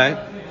 Okay.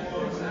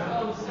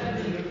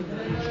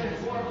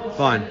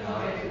 Fine.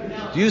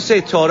 Do you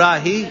say Torah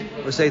he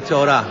or say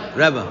Torah?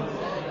 Rebbe.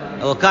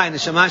 Elokai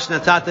neshamash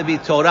natata bi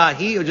Torah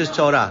he or just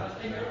Torah?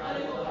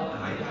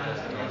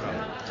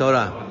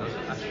 Torah.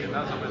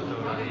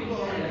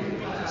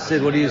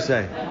 Sid, what do you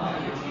say?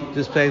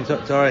 Just paying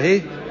Torah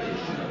he?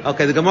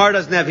 Okay, the Gemara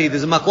doesn't have he.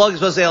 There's a machlok. You're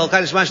supposed to say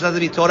Elokai neshamash natata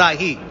bi Torah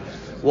he.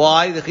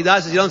 Why? The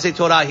Chidah says you don't say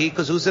Torah he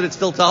because who said it's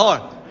still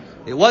tahor?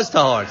 It was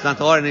tahor. It's not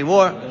tahor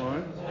anymore. I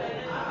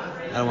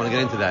don't want to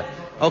get into that.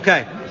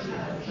 Okay.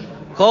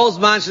 Kol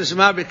zman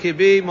sheshema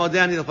b'kibi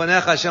modeh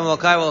nilufanecha Hashem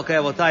Elokai v'Elokai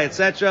avotai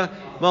etc.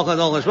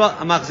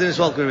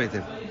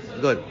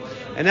 Good.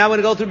 And now we're going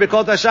to go through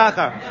Birkot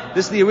HaShachar.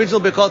 This is the original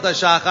Birkot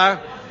HaShachar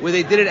where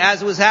they did it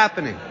as it was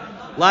happening.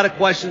 A lot of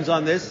questions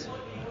on this.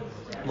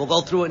 We'll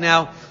go through it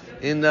now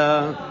in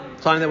the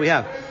time that we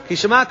have.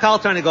 Kishama kal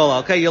tarnigola.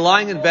 Okay, you're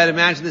lying in bed.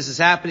 Imagine this is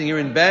happening. You're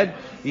in bed.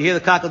 You hear the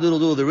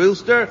cock-a-doodle-doo of the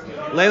rooster.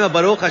 Lema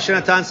baruch Hashem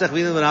natan sech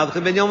v'inu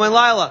v'navdchem ben yom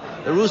v'layla.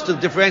 The rooster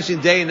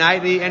differentiating day and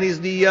night, and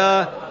he's the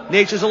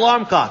nature's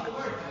alarm clock.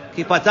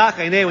 Ki patach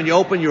einei, when you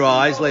open your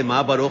eyes,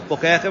 lema baruch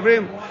pokeh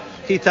evrim.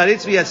 Ki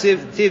taritz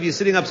v'yativ, you're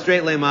sitting up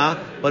straight, lema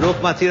baruch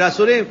matir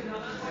asurim.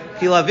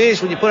 Ki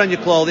lavish, when you put on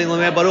your clothing,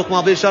 lema baruch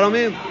malbish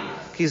sharomim.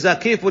 Ki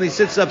zakif, when he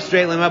sits up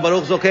straight, lema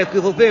baruch zokef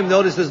kifufim.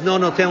 Notice there's no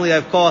noten li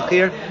koach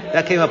here.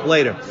 That came up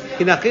later.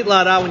 Ki nachit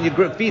la'ara, when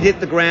your feet hit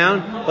the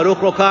ground, baruch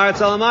rokar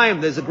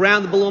tzalamayim. There's a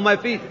ground below my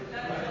feet.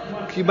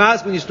 Ki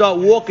mas, when you start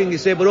walking, you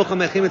say baruch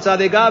hamechim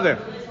etzadei gaver.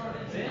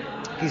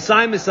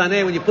 Kisai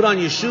misaneh, when you put on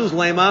your shoes,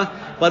 lema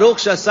baruch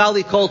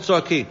shasali kol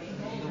tzorki.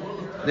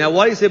 Now,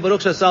 why do you say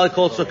baruch shasali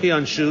kol tzorki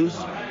on shoes?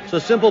 So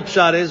simple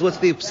pshat is, what's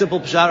the simple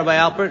pshat by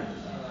Alpert?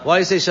 Why do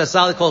you say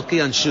shasali kol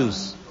tzorki on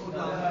shoes?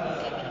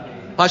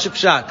 Pasha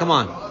pshat, come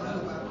on.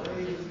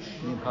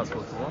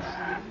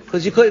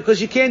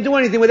 Because you can't do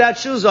anything without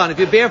shoes on. If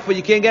you're barefoot,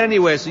 you can't get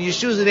anywhere. So your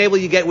shoes enable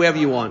you to get wherever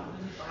you want.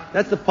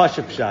 That's the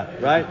pasha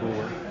pshat, right?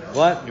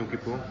 What? Yom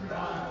Kippur.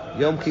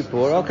 Yom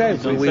Kippur, okay.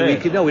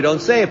 We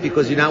don't say it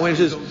because you're not wearing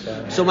shoes.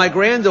 So my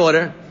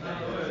granddaughter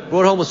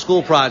brought home a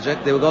school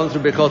project. They were going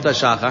through Birkot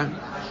HaShachar.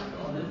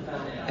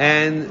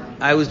 And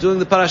I was doing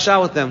the parasha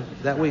with them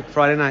that week,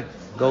 Friday night,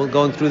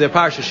 going through their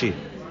parsha sheet.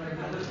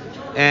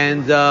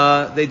 And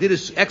they did an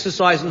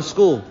exercise in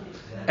school.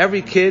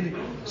 Every kid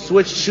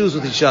switched shoes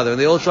with each other. And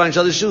they all tried each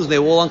other's shoes. And they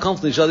were all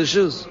uncomfortable in each other's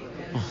shoes.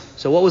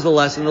 So what was the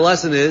lesson? The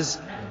lesson is,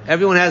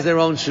 everyone has their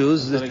own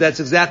shoes.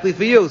 That's exactly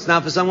for you. It's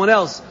not for someone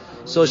else.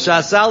 So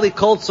shasali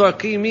kol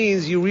tzarki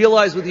means you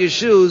realize with your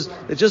shoes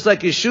that just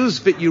like your shoes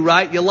fit you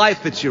right, your life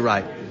fits you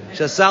right.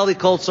 Shasali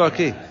kol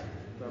tzarki.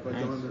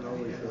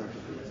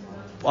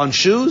 On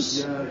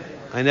shoes?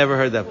 I never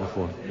heard that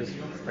before. Just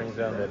brings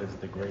out that it's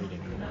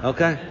degrading.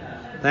 Okay.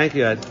 Thank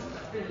you, Ed.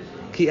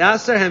 Ki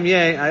aser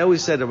hemye, I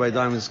always said that Rabbi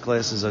Diamond's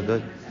classes are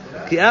good.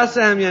 Ki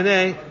aser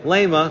hemyane,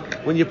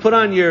 lema, when you put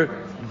on your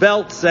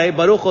belt, say,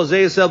 Baruch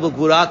Hosei Yisrael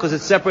b'gvura, because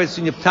it separates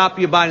between the top of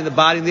your body and the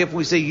body, and therefore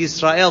we say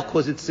Yisrael,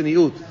 because it's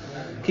tzniut.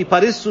 Ki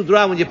paris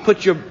sudra, when you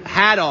put your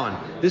hat on,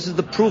 this is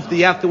the proof that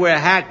you have to wear a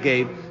hat,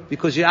 Gabe,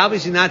 because you're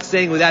obviously not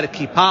saying without a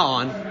kippah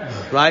on,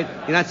 right?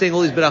 You're not saying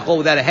all these berachot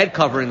without a head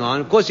covering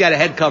on. Of course you had a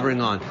head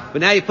covering on, but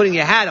now you're putting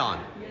your hat on.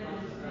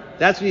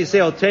 That's when you say,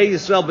 Otei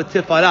Yisrael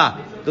b'tifara.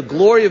 The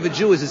glory of a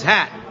Jew is his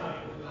hat.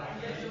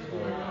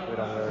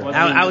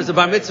 I was a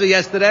bar mitzvah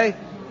yesterday,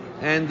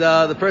 and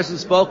the person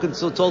spoke and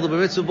so told the bar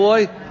mitzvah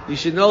boy, you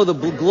should know the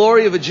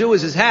glory of a Jew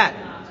is his hat.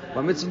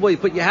 Bar mitzvah boy, you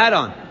put your hat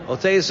on.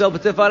 Otei Yisrael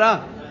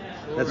b'tifara.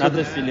 That's not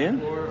the tefillin?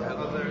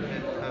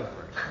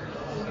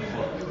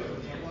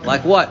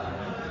 Like what?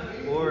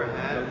 Or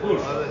hat or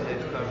other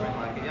head covering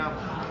like a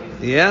yarmulke.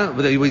 Yeah,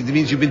 but it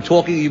means you've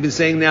been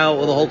saying now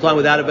the whole time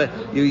without it,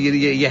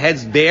 your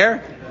head's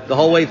bare the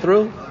whole way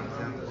through?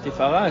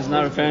 Tifara is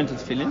not referring to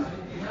tefillin?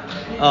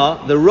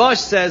 The Rosh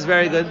says,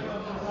 very good.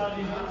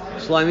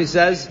 Shlomi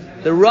says,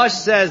 the Rosh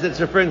says that it's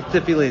referring to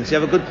tefillin. So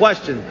you have a good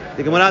question.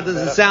 The Gemara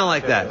doesn't sound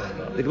like that.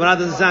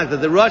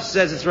 The Rosh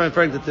says it's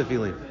referring to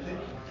tefillin.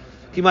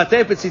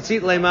 Kimatei petzitzit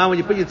leima, when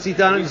you put your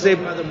tzit on it, you say...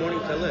 the morning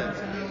talit.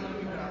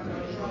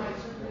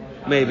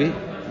 Maybe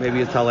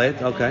a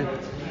talet, okay.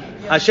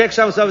 Ashek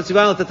sham sav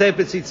tzivan l'tatei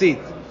petzitzit.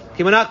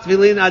 Kimanach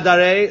tefillin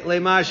adarei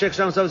leima ashek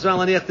sham sav tzivan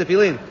l'niach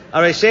tefillin.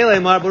 Arei shei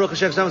leimar baruch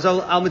ashek sham sav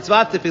al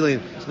mitzvat tefillin.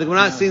 So the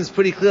Gemara seems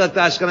pretty clear like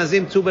the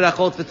Ashkenazim, two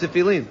berachot for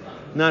tefillin.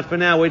 Not for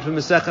now, wait for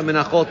Masechet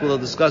Menachot, we'll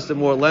discuss it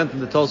more at length,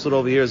 and the Tosfot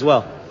over here as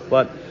well.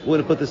 But we're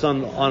going to put this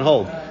on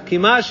hold.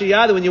 Kimash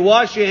yada, when you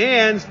wash your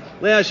hands,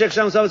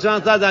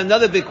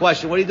 another big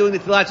question. What are you doing the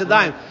Tilat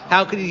Yadayim?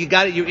 How could you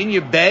got it? You're in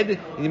your bed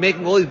and you're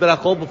making all these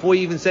berachot before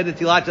you even said the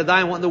Tilat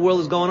Yadayim. What in the world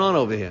is going on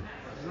over here?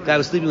 The guy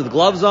was sleeping with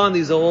gloves on.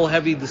 These are all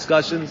heavy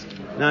discussions.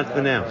 Not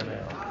for now.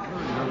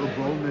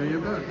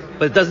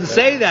 But it doesn't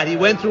say that. He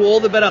went through all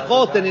the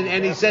berachot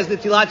and he says the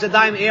Tilat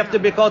Yadayim after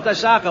Birkot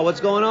HaShachar. What's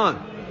going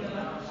on?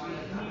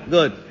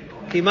 Good.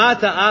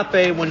 Kimata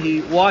ape, when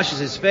he washes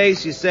his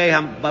face, you say,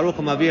 Baruch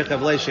HaMavir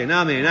Chavlei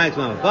Sheina Me'inai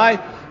T'mam Apai,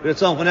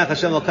 V'ratzon Chonech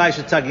Hashem Lokai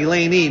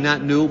Shetagileini,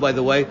 not new, by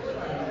the way.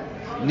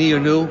 Ni or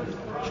new.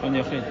 Lashon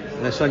Yachid.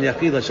 Lashon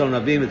Yachid, Lashon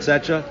Rabim,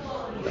 etc.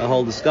 A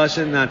whole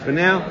discussion, not for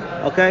now.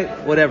 Okay,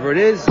 whatever it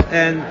is.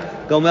 And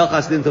Gomel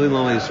Chasdim Tovim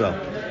L'Am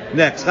Yisrael.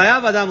 Next,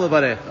 Chayav Adam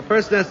Levarech. A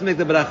person has to make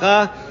the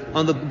beracha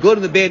on the good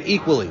and the bad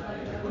equally.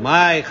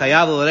 My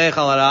Chayav Levarech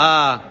Al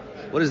Ha'ra'ah.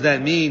 What does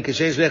that mean?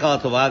 Kashem Shreich Al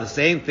Tovah. The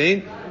same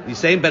thing. The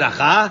same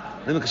beracha.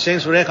 Kashem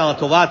Shreich Al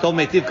Tovah. Tov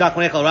Meitiv Kach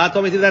Monech Al Ra'ah.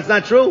 Tov Meitiv. That's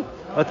not true.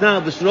 But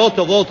now, B'Shurot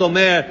Tovot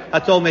Omer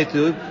Atov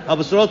Meitiv.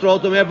 B'Shurot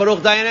Tovot Omer Baruch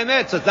Dayan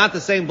Emet. So it's not the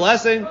same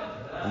blessing.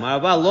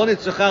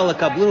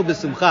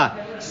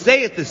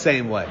 Say it the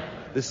same way.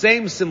 The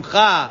same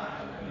simcha,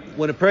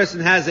 when a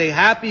person has a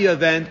happy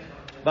event,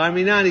 Bar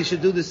Minan, he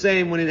should do the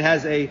same when it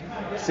has a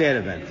sad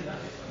event.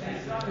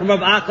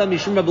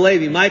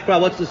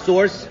 What's the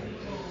source?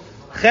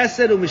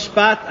 Chesed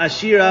u'mishpat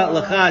ashira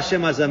lecha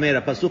Hashem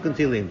azamera. Pasuk in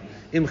Tilim.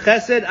 Im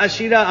chesed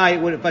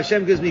ashira, if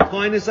Hashem gives me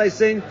kindness, I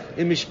sing.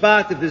 Im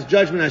mishpat, if there's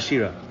judgment,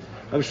 ashira.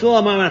 Rabbi Shmuel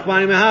Amar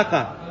Nachmani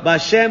Mehaka.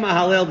 B'Hashem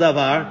ahalel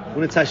davar.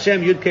 When it's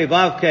Hashem Yud Kei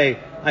Vav Kei,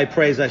 I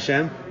praise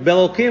Hashem.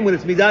 Belokim, when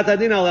it's midat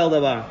hadin ahalel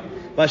davar.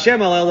 B'Hashem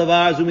ahalel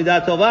davar zu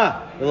midat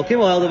tova. Belokim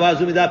ahalel davar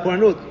zu midat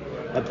poranut.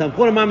 Rabbi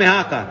Tanchur Amar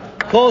Mehaka.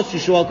 Kol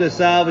shishuot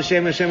esav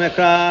v'shem Hashem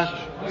ekra.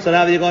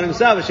 Sarav Yagon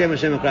himself v'shem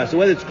Hashem ekra. So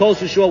whether it's kol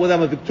shishuot, whether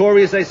I'm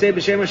victorious, I say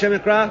b'shem Hashem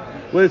ekra.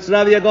 Whether it's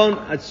Sarav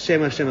Yagon, it's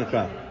Shem Hashem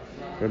ekra.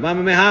 Rabbi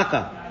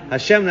Mehaka.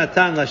 Hashem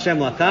natan l'Hashem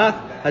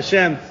lakach.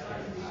 Hashem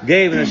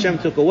gave and Hashem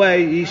took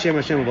away. Yishem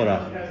Hashem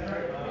barach.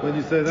 When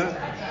you say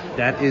that?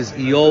 That is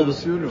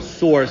Eob's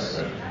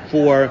source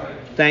for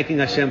thanking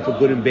Hashem for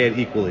good and bad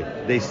equally.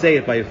 They say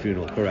it by a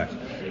funeral, correct.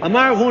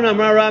 Amar Huna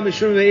Amar Ra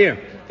Mishum Meir.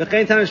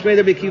 V'chein Tana Shmei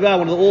Rabbi Kiva,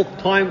 one of the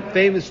all-time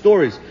famous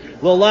stories.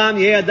 Lolam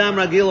Yeh Adam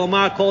Ragil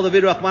Omar Kol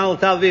David Rachman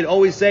L'Tav David.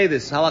 Always say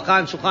this. Halakha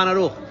and Shulchan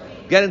Aruch.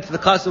 Get into the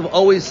custom of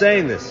always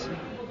saying this.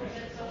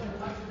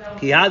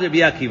 Ki Had Rabbi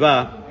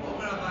Akiva.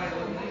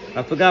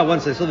 I forgot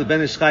once I saw the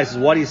Ben Ish Chai says,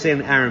 why do you say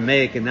in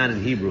Aramaic and not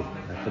in Hebrew?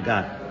 I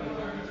forgot.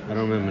 I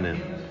don't remember now.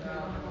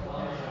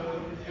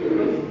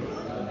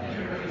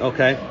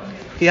 Okay.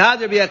 He had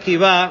Rabbi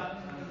Akiva,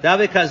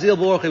 David Kazil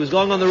Borch, he was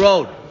going on the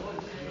road.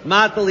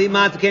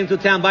 Mata came to a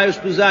town, Bayush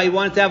Puzah, he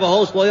wanted to have a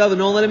host, no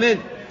one let him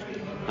in.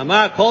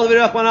 Amar, call the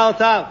Virachman al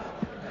Tav.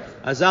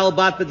 Azal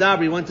Bat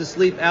Badabri, he went to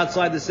sleep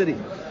outside the city.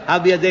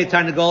 Habi Adei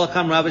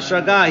Tarnagolacham Rav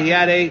Shraga, he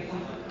had a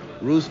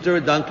rooster,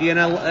 a donkey, and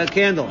a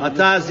candle.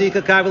 Ata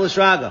Zika Karvel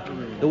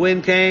Shraga. The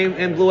wind came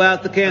and blew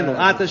out the candle.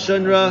 Ata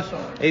Shundra,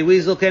 a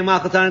weasel came,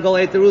 Achatan and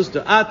ate the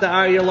rooster. Ata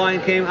Arya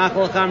lion came,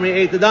 Achal Chamri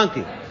ate the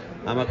donkey.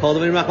 Amma called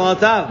him in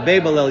Rachmalatav.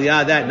 Bebalel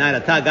Yah that night.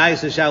 Ata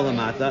Gais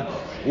Shalamata.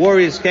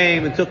 Warriors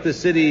came and took the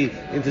city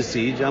into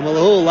siege.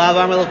 Amalahu Lav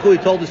Amalaku. He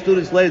told the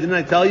students later, didn't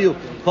I tell you?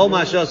 Kol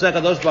Masha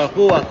Sekadosh Baruch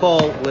Hu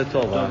Akol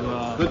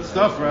Letova. Good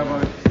stuff,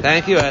 Rabbi.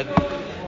 Thank you, Ed.